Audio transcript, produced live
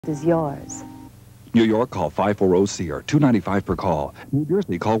is yours. New York, call 540-SEER, $2.95 per call. New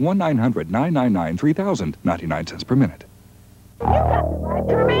Jersey, call 1-900-999-3000, 99 cents per minute. You got the right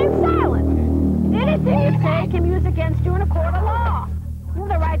to remain silent. Anything you say can be used against you in a court of law. You have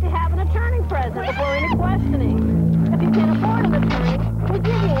the right to have an attorney present before any questioning. If you can't afford an attorney, we'll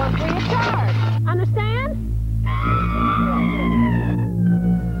give you one free of charge. Understand?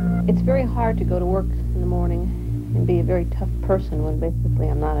 It's very hard to go to work in the morning and be a very tough person when basically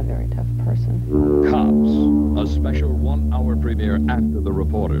I'm not a very tough person. Cops, a special one-hour premiere after The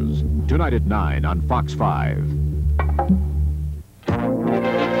Reporters. Tonight at 9 on Fox 5.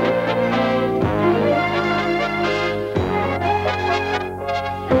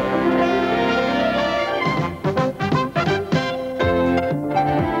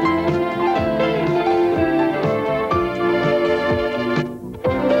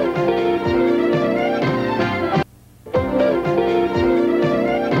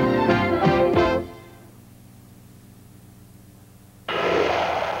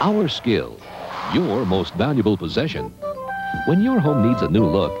 Our skill, your most valuable possession. When your home needs a new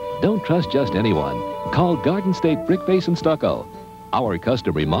look, don't trust just anyone. Call Garden State Brick Face and Stucco. Our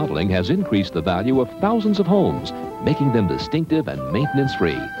custom remodeling has increased the value of thousands of homes, making them distinctive and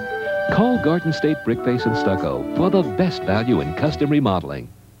maintenance-free. Call Garden State Brick Face and Stucco for the best value in custom remodeling.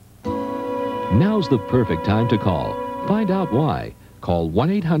 Now's the perfect time to call. Find out why. Call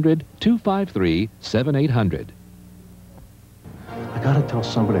 1-800-253-7800. I gotta tell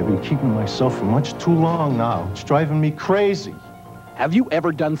somebody. I've been keeping myself for much too long now. It's driving me crazy. Have you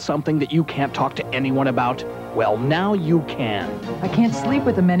ever done something that you can't talk to anyone about? Well, now you can. I can't sleep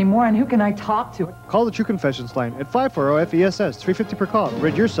with them anymore, and who can I talk to? Call the True Confessions line at 540-FESS, $3.50 per call.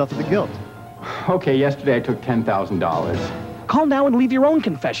 Rid yourself of the guilt. Okay, yesterday I took $10,000. Call now and leave your own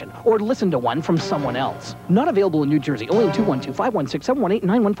confession, or listen to one from someone else. Not available in New Jersey, only in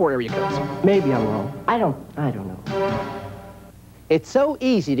 212-516-718-914 area codes. Maybe I'm wrong. I don't know. It's so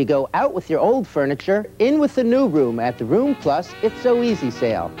easy to go out with your old furniture, in with the new room at the Room Plus It's So Easy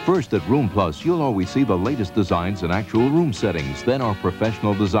sale. First at Room Plus, you'll always see the latest designs and actual room settings. Then our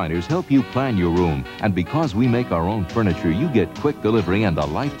professional designers help you plan your room. And because we make our own furniture, you get quick delivery and a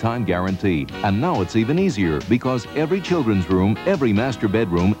lifetime guarantee. And now it's even easier because every children's room, every master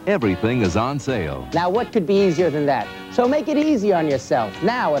bedroom, everything is on sale. Now what could be easier than that? So make it easy on yourself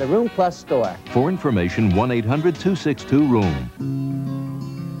now at a Room Plus store. For information, 1-800-262-ROOM.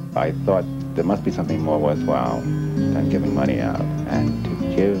 I thought there must be something more worthwhile than giving money out, and to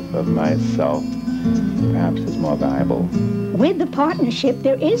give of myself perhaps is more valuable. With the partnership,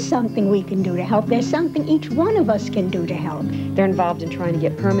 there is something we can do to help. There's something each one of us can do to help. They're involved in trying to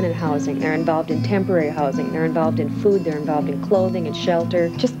get permanent housing. They're involved in temporary housing. They're involved in food. They're involved in clothing and shelter.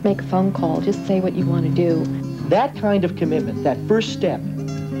 Just make a phone call. Just say what you want to do. That kind of commitment, that first step,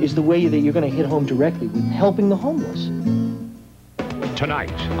 is the way that you're going to hit home directly with helping the homeless.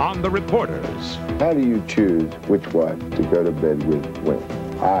 Tonight on The Reporters. How do you choose which wife to go to bed with when?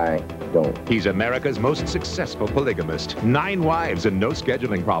 I don't. He's America's most successful polygamist. 9 wives and no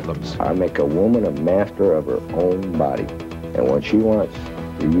scheduling problems. I make a woman a master of her own body. And when she wants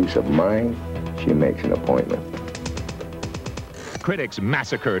the use of mine, she makes an appointment. Critics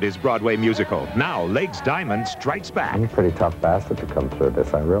massacred his Broadway musical. Now Lakes Diamond strikes back. I'm a pretty tough bastard to come through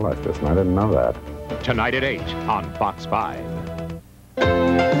this. I realized this, and I didn't know that. Tonight at 8 on Fox 5.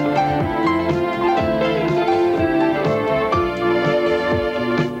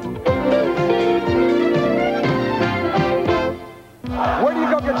 Where do you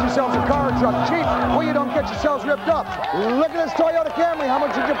go get yourselves a car or truck cheap where you don't get yourselves ripped up? Look at this Toyota Camry. How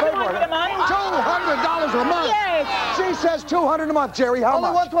much did you pay for it? $200 a month. Yes. She says $200 a month, Jerry. How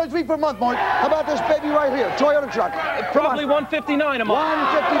much? Only $123 per month, Mark. How about this baby right here, Toyota truck? Probably $159 a month.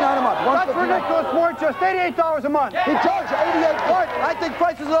 $159 a month. That's ridiculous, Mort. Just $88 a month. He told you, 88 bucks. I think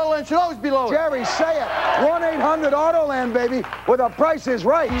prices at Autoland should always be lower. Jerry, say it. 1-800-AUTOLAND, baby, where the price is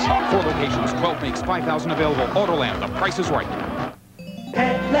right. 4 locations, 12 makes, 5,000 available. Autoland, the price is right.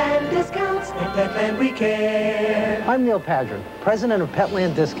 Petland Discounts, at Petland we care. I'm Neil Padron, president of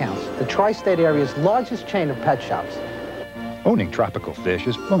Petland Discounts, the tri-state area's largest chain of pet shops. Owning tropical fish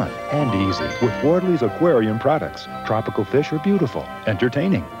is fun and easy with Wardley's aquarium products. Tropical fish are beautiful,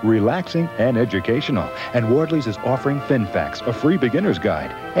 entertaining, relaxing, and educational. And Wardley's is offering Fin Facts, a free beginner's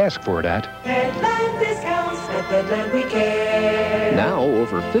guide. Ask for it at Petland Discounts, at Petland we care. Now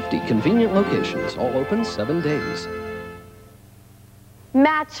over 50 convenient locations, all open 7 days.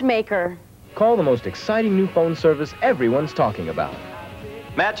 Matchmaker. Call the most exciting new phone service everyone's talking about.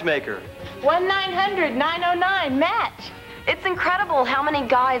 Matchmaker. 1-900-909-MATCH. It's incredible how many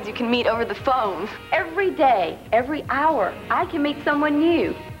guys you can meet over the phone. Every day, every hour, I can meet someone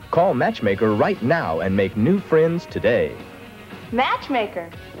new. Call Matchmaker right now and make new friends today. Matchmaker.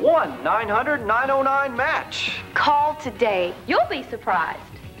 1-900-909-MATCH. Call today. You'll be surprised.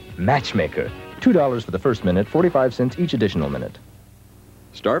 Matchmaker. $2 for the first minute, 45 cents each additional minute.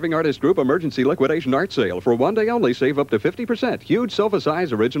 Starving Artist Group Emergency Liquidation Art Sale. For one day only, save up to 50%. Huge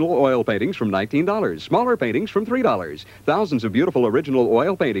sofa-size original oil paintings from $19. Smaller paintings from $3. Thousands of beautiful original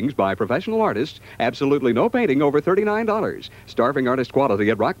oil paintings by professional artists. Absolutely no painting over $39. Starving Artist quality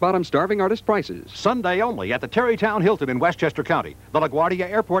at rock-bottom Starving Artist prices. Sunday only at the Terrytown Hilton in Westchester County, the LaGuardia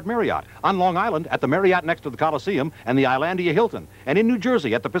Airport Marriott, on Long Island at the Marriott next to the Coliseum and the Islandia Hilton, and in New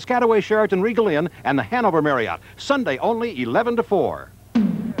Jersey at the Piscataway Sheraton Regal Inn and the Hanover Marriott. Sunday only, 11 to 4.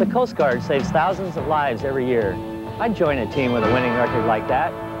 The Coast Guard saves thousands of lives every year. I'd join a team with a winning record like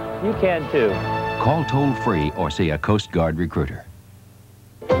that. You can too. Call toll-free or see a Coast Guard recruiter.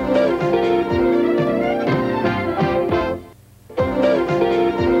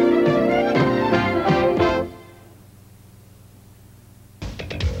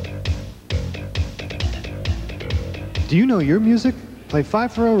 Do you know your music? Play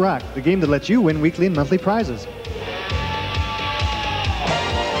 5 for a Rock, the game that lets you win weekly and monthly prizes.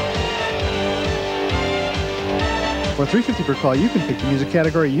 For $3.50 per call, you can pick the music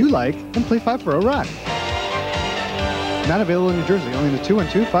category you like and play 5 for a Rock. Not available in New Jersey, only in the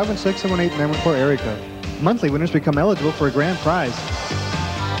 212-516-718-914 area code. Monthly winners become eligible for a grand prize.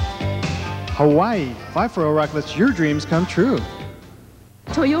 Hawaii, 5 for a Rock lets your dreams come true.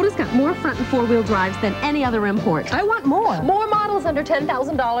 Toyota's got more front and four-wheel drives than any other import. I want more. More models under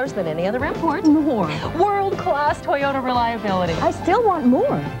 $10,000 than any other import. More. World-class Toyota reliability. I still want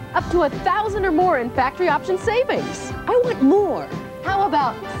more. Up to 1,000 or more in factory option savings. I want more. How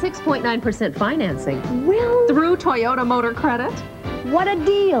about 6.9% financing? Well, through Toyota Motor Credit? What a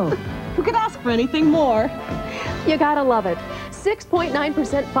deal. Who could ask for anything more? You gotta love it.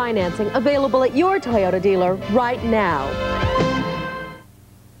 6.9% financing available at your Toyota dealer right now.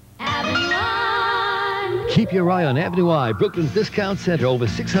 Keep your eye on Avenue I, Brooklyn's discount center. Over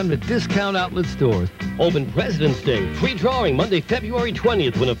 600 discount outlet stores. Open President's Day. Free drawing Monday, February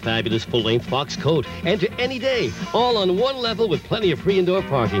 20th. Win a fabulous full-length Fox coat. Enter any day. All on one level with plenty of free indoor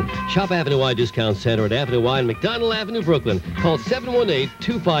parking. Shop Avenue I Discount Center at Avenue I and McDonald Avenue, Brooklyn. Call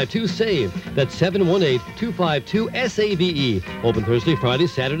 718-252-SAVE. That's 718-252-SAVE. Open Thursday, Friday,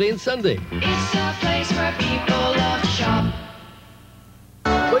 Saturday, and Sunday. It's a place where people love to shop.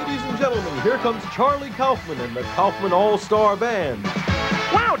 Ladies and gentlemen, here comes Charlie Kaufman and the Kaufman All-Star Band.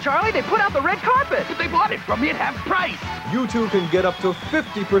 Wow, Charlie, they put out the red carpet. If they bought it from me at half price. You two can get up to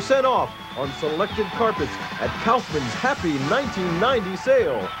 50% off on selected carpets at Kaufman's Happy 1990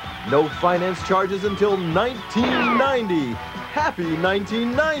 sale. No finance charges until 1990. Happy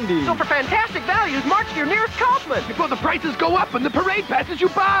 1990. So for fantastic values, march to your nearest Kaufman before the prices go up and the parade passes you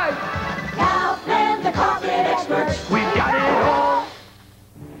by. Kaufman, the carpet experts. We've got it all.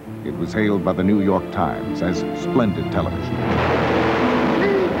 It was hailed by the New York Times as splendid television.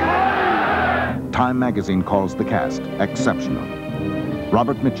 Time magazine calls the cast exceptional.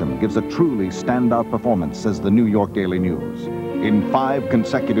 Robert Mitchum gives a truly standout performance, says the New York Daily News. In 5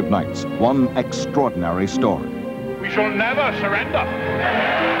 consecutive nights, one extraordinary story. We shall never surrender.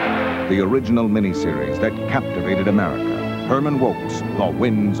 The original miniseries that captivated America. Herman Wouk's The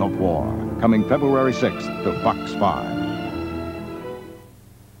Winds of War. Coming February 6th to Fox 5.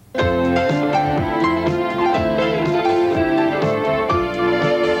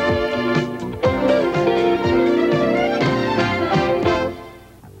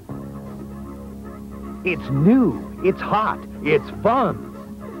 It's new, it's hot, it's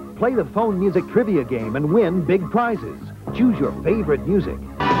fun. Play the phone music trivia game and win big prizes. Choose your favorite music.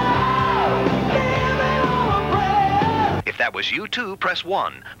 If that was you too, press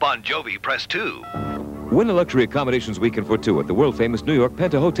 1. Bon Jovi, press 2. Win a luxury accommodations weekend for 2 at the world-famous New York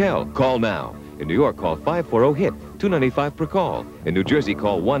Penta Hotel. Call now. In New York, call 540-HIT, $2.95 per call. In New Jersey,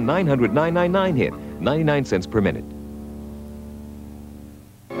 call 1-900-999-HIT, 99 cents per minute.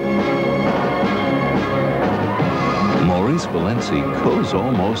 Maurice Valenci goes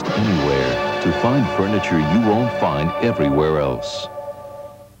almost anywhere to find furniture you won't find everywhere else.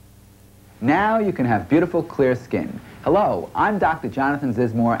 Now you can have beautiful, clear skin. Hello, I'm Dr. Jonathan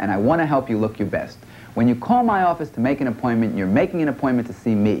Zismore, and I want to help you look your best. When you call my office to make an appointment, you're making an appointment to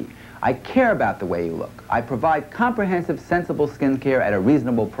see me. I care about the way you look. I provide comprehensive, sensible skincare at a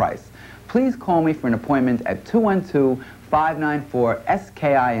reasonable price. Please call me for an appointment at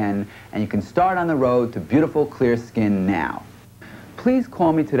 212-594-SKIN, and you can start on the road to beautiful, clear skin now. Please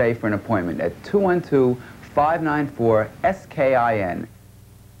call me today for an appointment at 212-594-SKIN.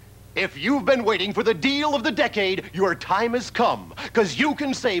 If you've been waiting for the deal of the decade, your time has come. Because you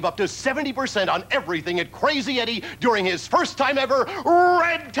can save up to 70% on everything at Crazy Eddie during his first time ever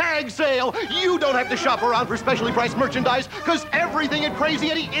Red Tag Sale. You don't have to shop around for specially priced merchandise, because everything at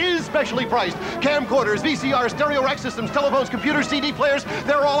Crazy Eddie is specially priced. Camcorders, VCRs, stereo rack systems, telephones, computers, CD players,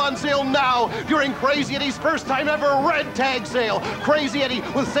 they're all on sale now during Crazy Eddie's first time ever Red Tag Sale. Crazy Eddie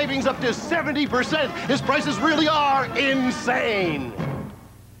with savings up to 70%. His prices really are insane.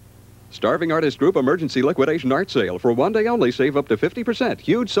 Starving Artist Group Emergency Liquidation Art Sale. For one day only, save up to 50%.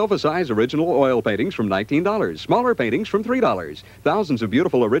 Huge sofa-size original oil paintings from $19. Smaller paintings from $3. Thousands of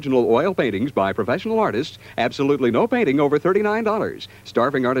beautiful original oil paintings by professional artists. Absolutely no painting over $39.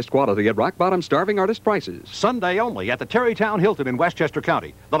 Starving Artist quality at rock-bottom Starving Artist prices. Sunday only at the Terrytown Hilton in Westchester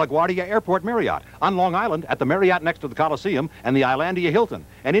County, the LaGuardia Airport Marriott, on Long Island at the Marriott next to the Coliseum and the Islandia Hilton,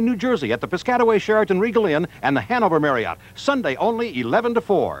 and in New Jersey at the Piscataway Sheraton Regal Inn and the Hanover Marriott. Sunday only, 11 to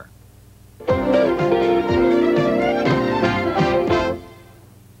 4.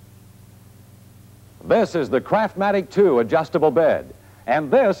 This is the Craftmatic 2 adjustable bed. And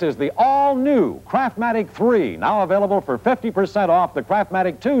this is the all-new Craftmatic 3, now available for 50% off the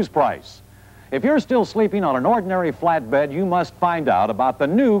Craftmatic 2's price. If you're still sleeping on an ordinary flat bed, you must find out about the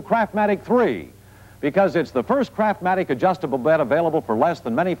new Craftmatic 3, because it's the first Craftmatic adjustable bed available for less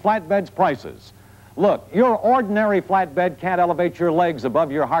than many flatbeds' prices. Look, your ordinary flatbed can't elevate your legs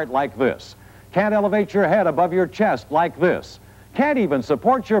above your heart like this. Can't elevate your head above your chest like this. Can't even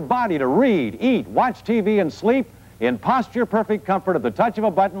support your body to read, eat, watch TV, and sleep in posture-perfect comfort at the touch of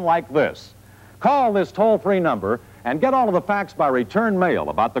a button like this. Call this toll-free number and get all of the facts by return mail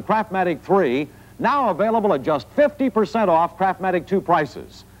about the Craftmatic 3, now available at just 50% off Craftmatic 2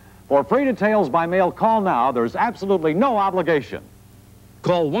 prices. For free details by mail, call now. There's absolutely no obligation.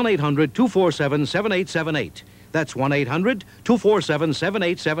 Call 1-800-247-7878. That's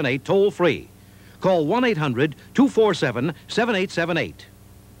 1-800-247-7878, toll-free. Call 1-800-247-7878.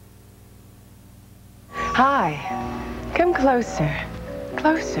 Hi. Come closer.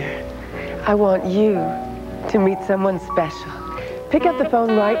 Closer. I want you to meet someone special. Pick up the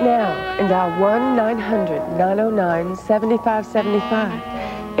phone right now and dial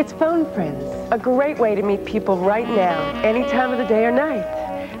 1-900-909-7575. It's Phone Friends, a great way to meet people right now, any time of the day or night.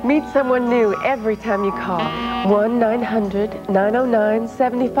 Meet someone new every time you call.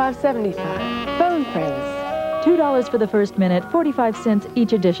 1-900-909-7575. Phone Friends. $2 for the first minute, 45 cents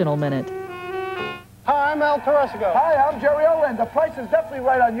each additional minute. Hi, I'm Al Teresigo. Hi, I'm Jerry Oland. The price is definitely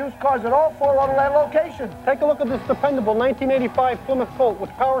right on used cars at all 4 Autoland locations. Take a look at this dependable 1985 Plymouth Colt with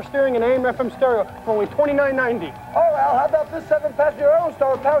power steering and AM/FM stereo for only $29.90. Oh, Al, how about this 7-passenger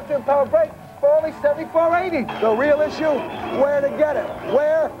Eurostar with power steering, power brake for only $74.80? The real issue, where to get it.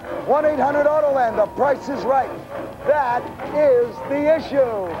 Where? 1-800-AUTOLAND. The price is right. That is the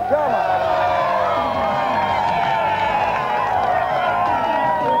issue. Come on.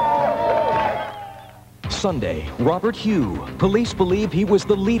 Sunday, Robert Hugh. Police believe he was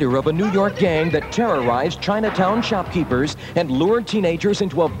the leader of a New York gang that terrorized Chinatown shopkeepers and lured teenagers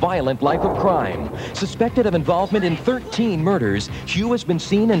into a violent life of crime. Suspected of involvement in 13 murders, Hugh has been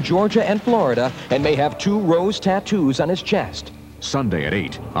seen in Georgia and Florida and may have 2 rose tattoos on his chest. Sunday at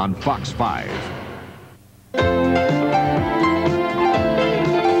 8 on Fox 5.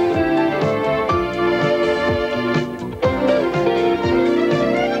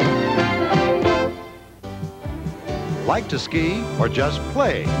 Like to ski or just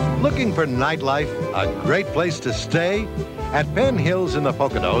play? Looking for nightlife? A great place to stay? At Penn Hills in the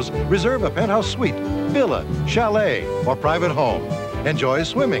Poconos, reserve a penthouse suite, villa, chalet, or private home. Enjoy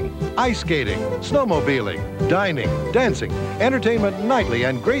swimming, ice skating, snowmobiling, dining, dancing, entertainment nightly,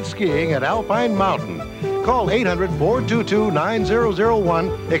 and great skiing at Alpine Mountain. Call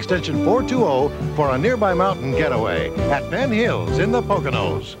 800-422-9001, extension 420, for a nearby mountain getaway at Penn Hills in the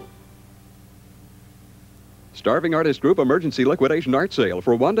Poconos. Starving Artist Group Emergency Liquidation Art Sale.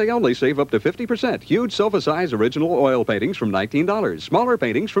 For one day only, save up to 50%. Huge sofa-size original oil paintings from $19. Smaller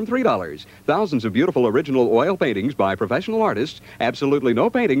paintings from $3. Thousands of beautiful original oil paintings by professional artists. Absolutely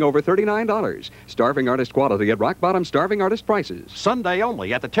no painting over $39. Starving Artist quality at rock-bottom Starving Artist prices. Sunday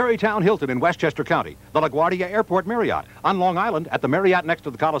only at the Terrytown Hilton in Westchester County, the LaGuardia Airport Marriott, on Long Island at the Marriott next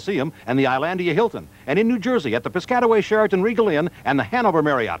to the Coliseum and the Islandia Hilton, and in New Jersey at the Piscataway Sheraton Regal Inn and the Hanover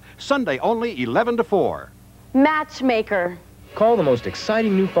Marriott. Sunday only, 11 to 4. Matchmaker. Call the most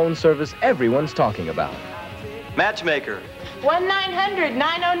exciting new phone service everyone's talking about. Matchmaker.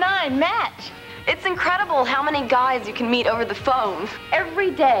 1-900-909-MATCH. It's incredible how many guys you can meet over the phone.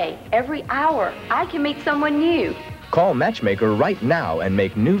 Every day, every hour, I can meet someone new. Call Matchmaker right now and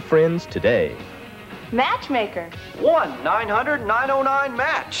make new friends today. Matchmaker.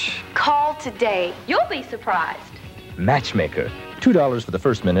 1-900-909-MATCH. Call today. You'll be surprised. Matchmaker. $2 for the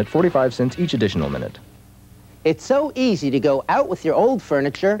first minute, 45 cents each additional minute. It's so easy to go out with your old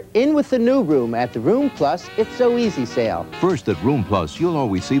furniture, in with the new room at the Room Plus It's So Easy sale. First at Room Plus, you'll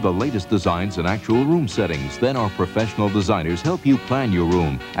always see the latest designs and actual room settings. Then our professional designers help you plan your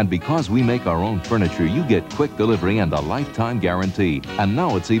room. And because we make our own furniture, you get quick delivery and a lifetime guarantee. And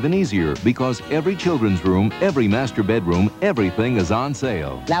now it's even easier because every children's room, every master bedroom, everything is on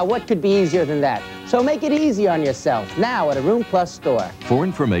sale. Now what could be easier than that? So make it easy on yourself now at a Room Plus store. For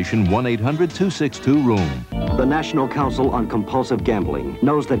information, 1-800-262-ROOM. The National Council on Compulsive Gambling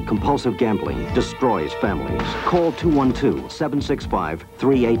knows that compulsive gambling destroys families. Call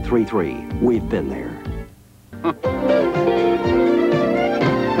 212-765-3833. We've been there.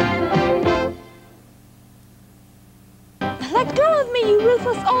 Let go of me, you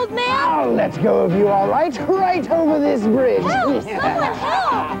ruthless old man! I'll let go of you, all right. Right over this bridge. Help! Someone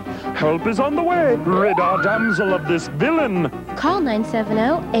help! Help is on the way. Rid our damsel of this villain. Call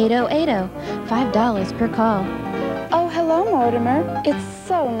 970-8080. $5 per call. Oh, hello, Mortimer. It's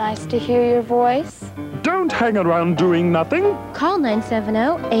so nice to hear your voice. Don't hang around doing nothing. Call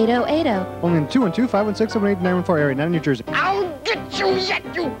 970-8080. Only in 212-516-78914 area, not in New Jersey. I'll get you yet,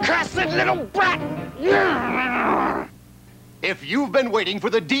 you cursed little brat! If you've been waiting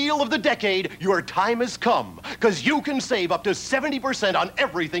for the deal of the decade, your time has come, because you can save up to 70% on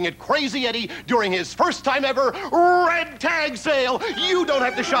everything at Crazy Eddie during his first time ever Red Tag Sale. You don't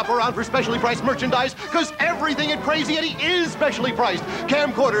have to shop around for specially priced merchandise, because everything at Crazy Eddie is specially priced.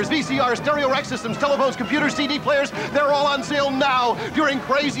 Camcorders, VCRs, stereo rack systems, telephones, computers, CD players, they're all on sale now during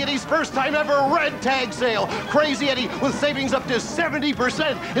Crazy Eddie's first time ever Red Tag Sale. Crazy Eddie with savings up to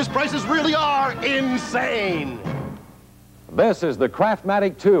 70%. His prices really are insane. This is the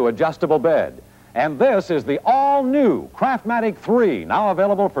Craftmatic 2 adjustable bed. And this is the all-new Craftmatic 3, now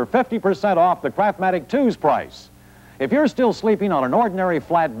available for 50% off the Craftmatic 2's price. If you're still sleeping on an ordinary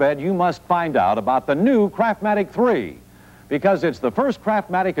flat bed, you must find out about the new Craftmatic 3, because it's the first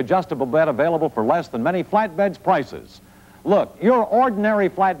Craftmatic adjustable bed available for less than many flat beds' prices. Look, your ordinary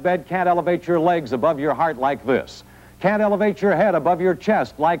flat bed can't elevate your legs above your heart like this, can't elevate your head above your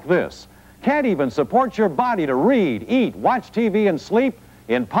chest like this, can't even support your body to read, eat, watch TV, and sleep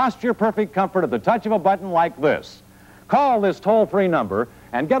in posture-perfect comfort at the touch of a button like this. Call this toll-free number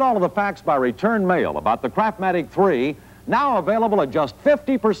and get all of the facts by return mail about the Craftmatic 3, now available at just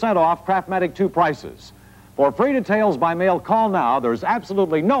 50% off Craftmatic 2 prices. For free details by mail, call now. There's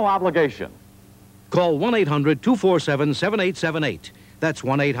absolutely no obligation. Call 1-800-247-7878. That's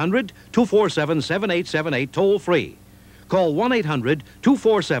 1-800-247-7878, toll-free. Call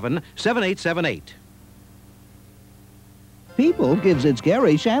 1-800-247-7878. People gives its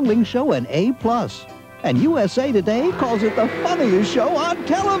Gary Shandling show an A+. And USA Today calls it the funniest show on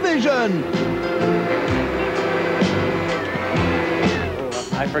television.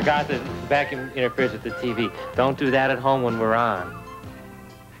 I forgot that vacuum interferes with the TV. Don't do that at home when we're on.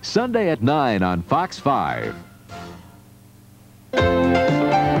 Sunday at 9 on Fox 5.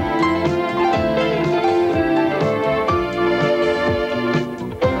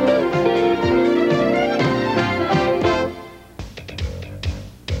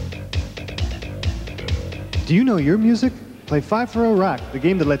 Do you know your music? Play 5-for-0 Rock, the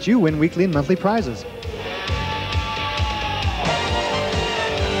game that lets you win weekly and monthly prizes.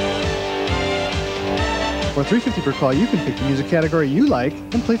 For $3.50 per call, you can pick the music category you like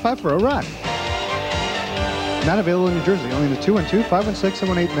and play 5-for-0 Rock. Not available in New Jersey, only in the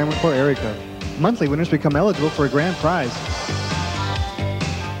 212-516-78914 area code. Monthly winners become eligible for a grand prize.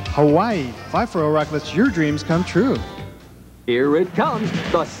 Hawaii, 5-for-0 Rock lets your dreams come true. Here it comes,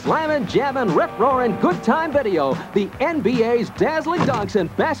 the slammin', jammin', rip-roaring good time video, the NBA's dazzling dunks and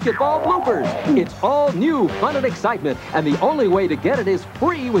basketball bloopers. It's all new fun and excitement, and the only way to get it is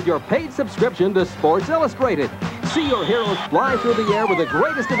free with your paid subscription to Sports Illustrated. See your heroes fly through the air with the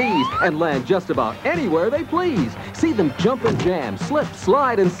greatest of ease and land just about anywhere they please. See them jump and jam, slip,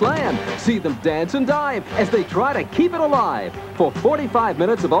 slide, and slam. See them dance and dive as they try to keep it alive. For 45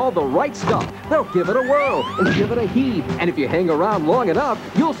 minutes of all the right stuff, they'll give it a whirl and give it a heave. And if you hang around long enough,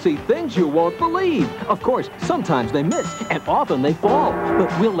 you'll see things you won't believe. Of course, sometimes they miss, and often they fall.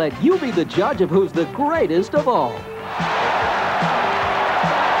 But we'll let you be the judge of who's the greatest of all.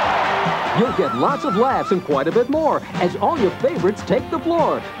 You'll get lots of laughs and quite a bit more as all your favorites take the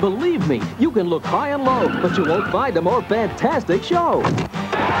floor. Believe me, you can look high and low, but you won't find a more fantastic show.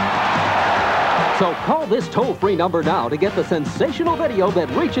 So call this toll-free number now to get the sensational video that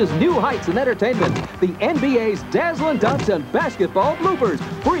reaches new heights in entertainment. The NBA's dazzling dunks and basketball bloopers,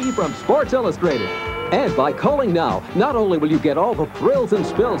 free from Sports Illustrated. And by calling now, not only will you get all the thrills and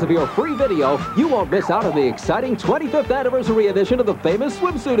spills of your free video, you won't miss out on the exciting 25th anniversary edition of the famous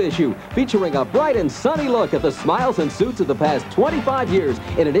swimsuit issue, featuring a bright and sunny look at the smiles and suits of the past 25 years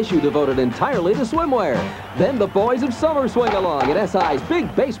in an issue devoted entirely to swimwear. Then the Boys of Summer swing along in SI's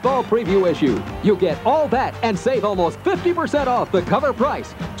big baseball preview issue. You get all that and save almost 50% off the cover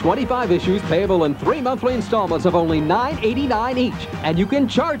price. 25 issues payable in 3 monthly installments of only $9.89 each. And you can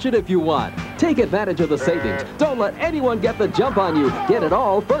charge it if you want. Take advantage of the savings. Don't let anyone get the jump on you. Get it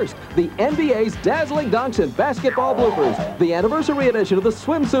all first. The NBA's dazzling dunks and basketball bloopers, the anniversary edition of the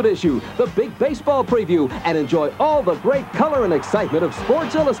swimsuit issue, the big baseball preview, and enjoy all the great color and excitement of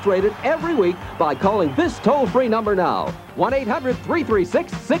Sports Illustrated every week by calling this toll-free number now.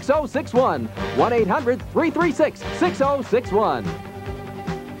 1-800-336-6061. 1-800-336-6061.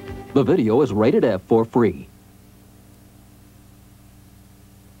 The video is rated F for free.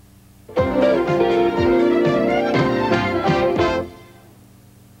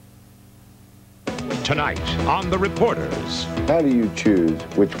 Tonight on The Reporters. How do you choose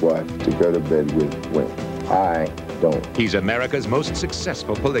which wife to go to bed with when? I don't. He's America's most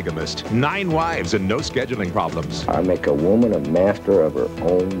successful polygamist. 9 wives and no scheduling problems. I make a woman a master of her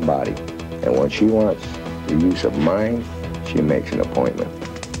own body. And when she wants the use of mine, she makes an appointment.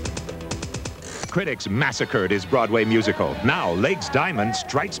 Critics massacred his Broadway musical. Now, Lakes Diamond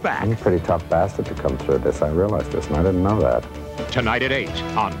strikes back. I'm a pretty tough bastard to come through this. I realized this, and I didn't know that. Tonight at 8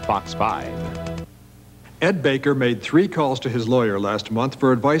 on Fox 5. Ed Baker made 3 calls to his lawyer last month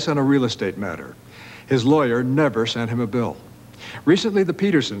for advice on a real estate matter. His lawyer never sent him a bill. Recently, the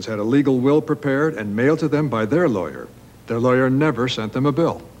Petersons had a legal will prepared and mailed to them by their lawyer. Their lawyer never sent them a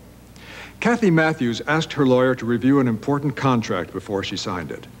bill. Kathy Matthews asked her lawyer to review an important contract before she signed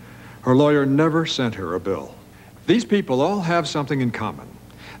it. Her lawyer never sent her a bill. These people all have something in common.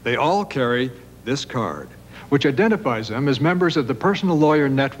 They all carry this card, which identifies them as members of the Personal Lawyer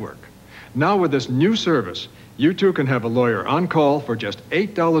Network. Now with this new service, you too can have a lawyer on call for just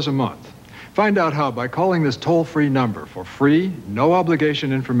 $8 a month. Find out how by calling this toll-free number for free,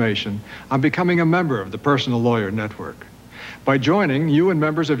 no-obligation information on becoming a member of the Personal Lawyer Network. By joining, you and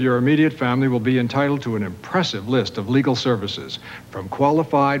members of your immediate family will be entitled to an impressive list of legal services from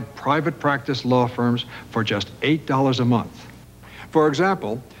qualified private practice law firms for just $8 a month. For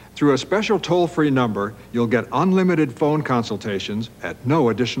example, through a special toll-free number, you'll get unlimited phone consultations at no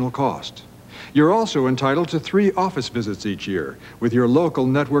additional cost. You're also entitled to 3 office visits each year with your local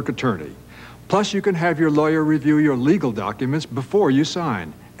network attorney. Plus, you can have your lawyer review your legal documents before you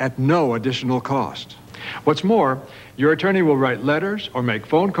sign at no additional cost. What's more, your attorney will write letters or make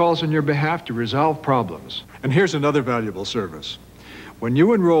phone calls on your behalf to resolve problems. And here's another valuable service. When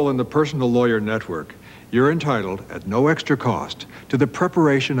you enroll in the Personal Lawyer Network, you're entitled, at no extra cost, to the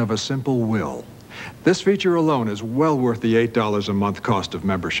preparation of a simple will. This feature alone is well worth the $8 a month cost of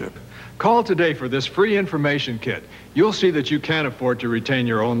membership. Call today for this free information kit. You'll see that you can afford to retain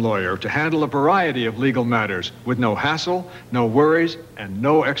your own lawyer to handle a variety of legal matters with no hassle, no worries, and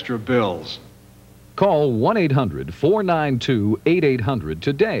no extra bills. Call 1-800-492-8800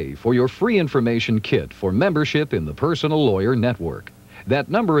 today for your free information kit for membership in the Personal Lawyer Network. That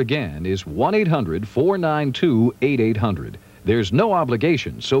number again is 1-800-492-8800. There's no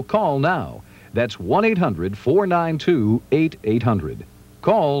obligation, so call now. That's 1-800-492-8800.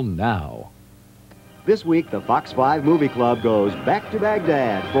 Call now. This week, the Fox 5 Movie Club goes back to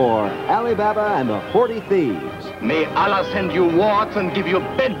Baghdad for Alibaba and the 40 Thieves. May Allah send you warts and give you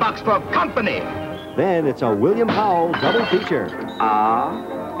bedbugs for company. Then it's a William Powell double feature.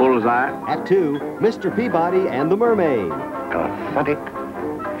 Bullseye. At 2, Mr. Peabody and the Mermaid. Authentic,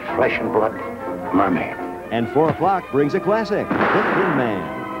 flesh and blood mermaid. And 4 o'clock brings a classic, The Thin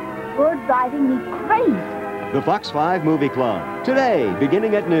Man. You're driving me crazy. The Fox 5 Movie Club, today,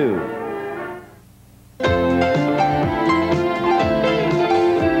 beginning at noon.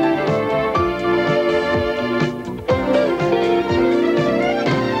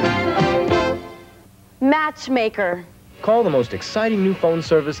 Matchmaker. Call the most exciting new phone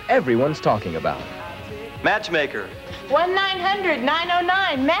service everyone's talking about. Matchmaker.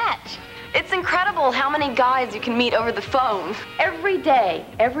 1-900-909-MATCH. It's incredible how many guys you can meet over the phone. Every day,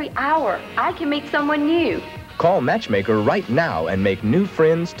 every hour, I can meet someone new. Call Matchmaker right now and make new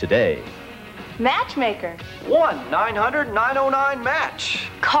friends today. Matchmaker. 1-900-909-MATCH.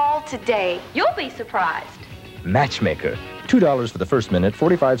 Call today. You'll be surprised. Matchmaker. $2 for the first minute,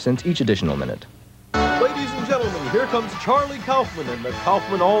 45 cents each additional minute. Ladies and gentlemen, here comes Charlie Kaufman and the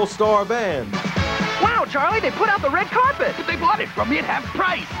Kaufman All-Star Band. Wow, Charlie, they put out the red carpet. They bought it from me at half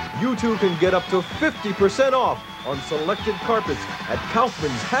price. You two can get up to 50% off on selected carpets at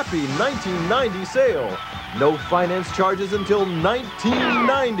Kaufman's Happy 1990 sale. No finance charges until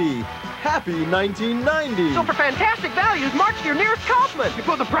 1990. Happy 1990. So for fantastic values, march to your nearest Kaufman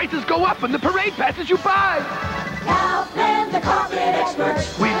before the prices go up and the parade passes you by. Kaufman, the carpet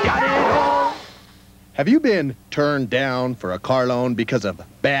experts. We've got it all. Have you been turned down for a car loan because of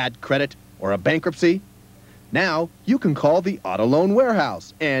bad credit or a bankruptcy? Now you can call the Auto Loan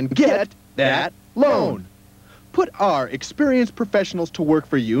Warehouse and get that loan. Put our experienced professionals to work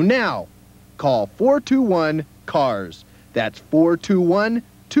for you now. Call 421-CARS. That's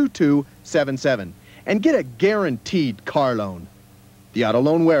 421-2277. And get a guaranteed car loan. The Auto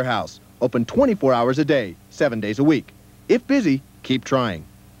Loan Warehouse, open 24 hours a day, 7 days a week. If busy, keep trying.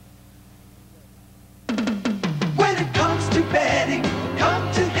 When it comes to betting, come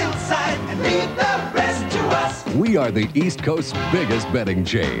to Hillside and leave the rest to us. We are the East Coast's biggest betting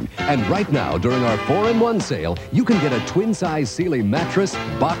chain. And right now, during our 4-in-1 sale, you can get a twin-size Sealy mattress,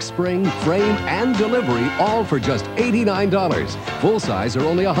 box spring, frame, and delivery, all for just $89. Full-size are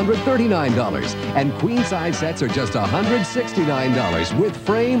only $139. And queen-size sets are just $169 with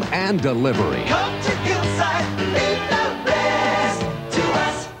frame and delivery. Come to Hillside and leave the rest to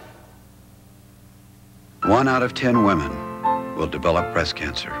us. 1 out of 10 women will develop breast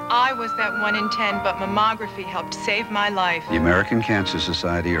cancer. I was that 1 in 10, but mammography helped save my life. The American Cancer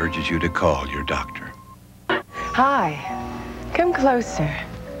Society urges you to call your doctor. Hi. Come closer.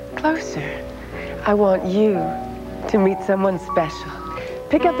 Closer. I want you to meet someone special.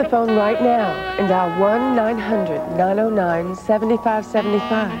 Pick up the phone right now and dial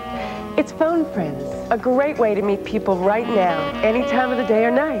 1-900-909-7575. It's Phone Friends, a great way to meet people right now, any time of the day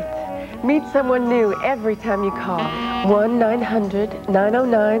or night. Meet someone new every time you call.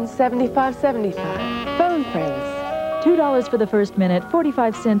 1-900-909-7575. Phone Friends. $2 for the first minute,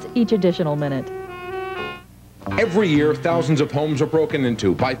 45 cents each additional minute. Every year, thousands of homes are broken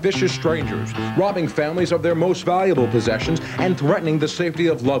into by vicious strangers, robbing families of their most valuable possessions and threatening the safety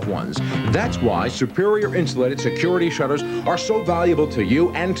of loved ones. That's why superior insulated security shutters are so valuable to you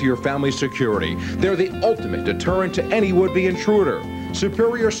and to your family's security. They're the ultimate deterrent to any would-be intruder.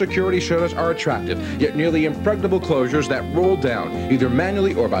 Superior security shutters are attractive, yet nearly impregnable closures that roll down, either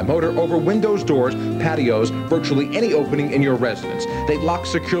manually or by motor, over windows, doors, patios, virtually any opening in your residence. They lock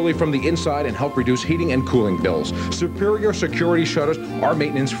securely from the inside and help reduce heating and cooling bills. Superior security shutters are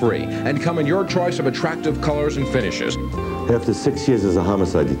maintenance-free and come in your choice of attractive colors and finishes. After 6 years as a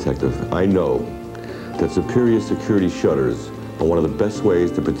homicide detective, I know that superior security shutters are one of the best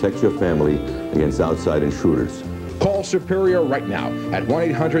ways to protect your family against outside intruders. Call Superior right now at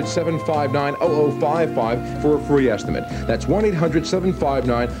 1-800-759-0055 for a free estimate. That's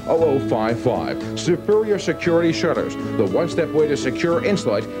 1-800-759-0055. Superior Security Shutters, the one-step way to secure,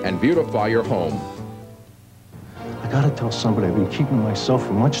 insulate, and beautify your home. I gotta tell somebody I've been keeping to myself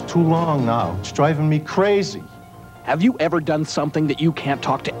for much too long now. It's driving me crazy. Have you ever done something that you can't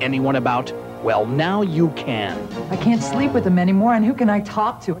talk to anyone about? Well, now you can. I can't sleep with them anymore, and who can I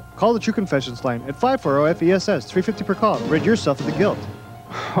talk to? Call the True Confessions line at 540-FESS, $3.50 per call. Rid yourself of the guilt.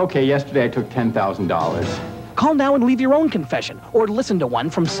 Okay, yesterday I took $10,000. Call now and leave your own confession, or listen to one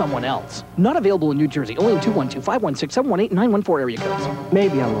from someone else. Not available in New Jersey, only in 212-516-718-914 area codes.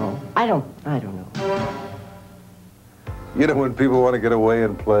 Maybe I'm wrong. I don't know. You know, when people want to get away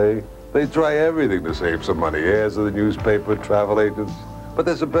and play, they try everything to save some money. Ads of the newspaper, travel agents. But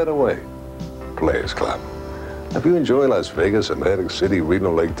there's a better way. Players Club. If you enjoy Las Vegas, Atlantic City,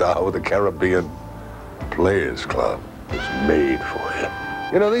 Reno, Lake Tahoe, the Caribbean, Players Club is made for you.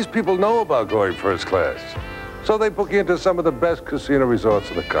 You know, these people know about going first class. So they book you into some of the best casino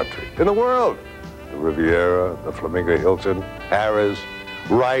resorts in the country, in the world. The Riviera, the Flamingo Hilton, Harrah's,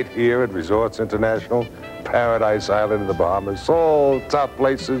 right here at Resorts International, Paradise Island in the Bahamas, all top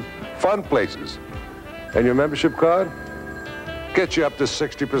places, fun places. And your membership card? Get you up to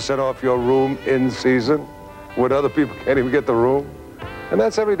 60% off your room in season when other people can't even get the room. And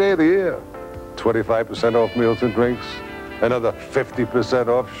that's every day of the year. 25% off meals and drinks, another 50%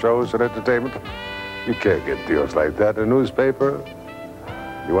 off shows and entertainment. You can't get deals like that in a newspaper.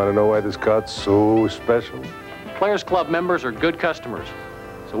 You want to know why this card's so special? Players Club members are good customers,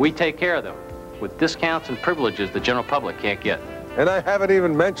 so we take care of them with discounts and privileges the general public can't get. And I haven't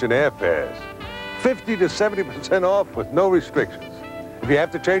even mentioned airfares. 50 to 70% off with no restrictions. If you have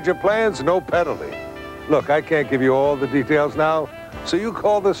to change your plans, no penalty. Look, I can't give you all the details now, so you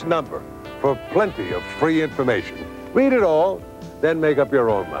call this number for plenty of free information. Read it all, then make up your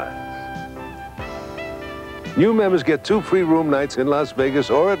own minds. New members get 2 free room nights in Las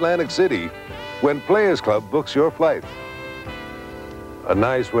Vegas or Atlantic City when Players Club books your flight. A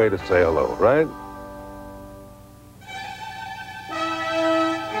nice way to say hello, right?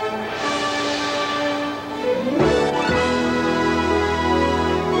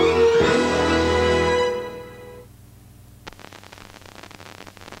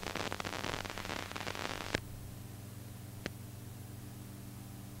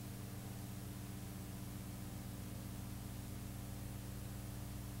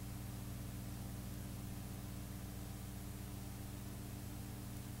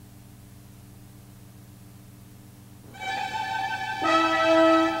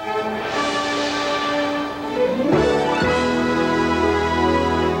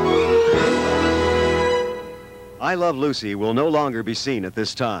 I Love Lucy will no longer be seen at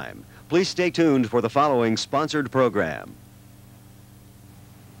this time. Please stay tuned for the following sponsored program.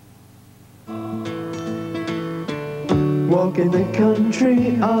 Walk in the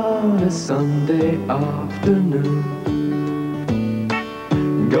country on a Sunday afternoon.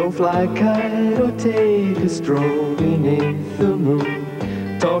 Go fly a kite or take a stroll beneath the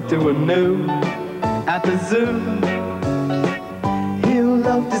moon. Talk to a new at the zoo. He'll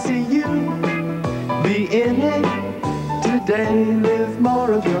love to see you. Be in it today. Live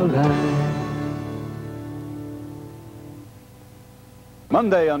more of your life.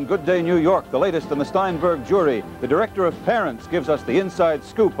 Monday on Good Day New York, the latest in the Steinberg jury, the director of Parents gives us the inside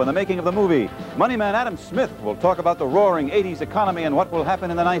scoop on the making of the movie. Moneyman Adam Smith will talk about the roaring 80s economy and what will happen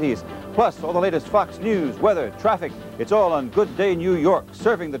in the 90s. Plus, all the latest Fox News, weather, traffic. It's all on Good Day New York,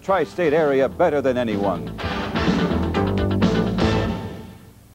 serving the tri-state area better than anyone.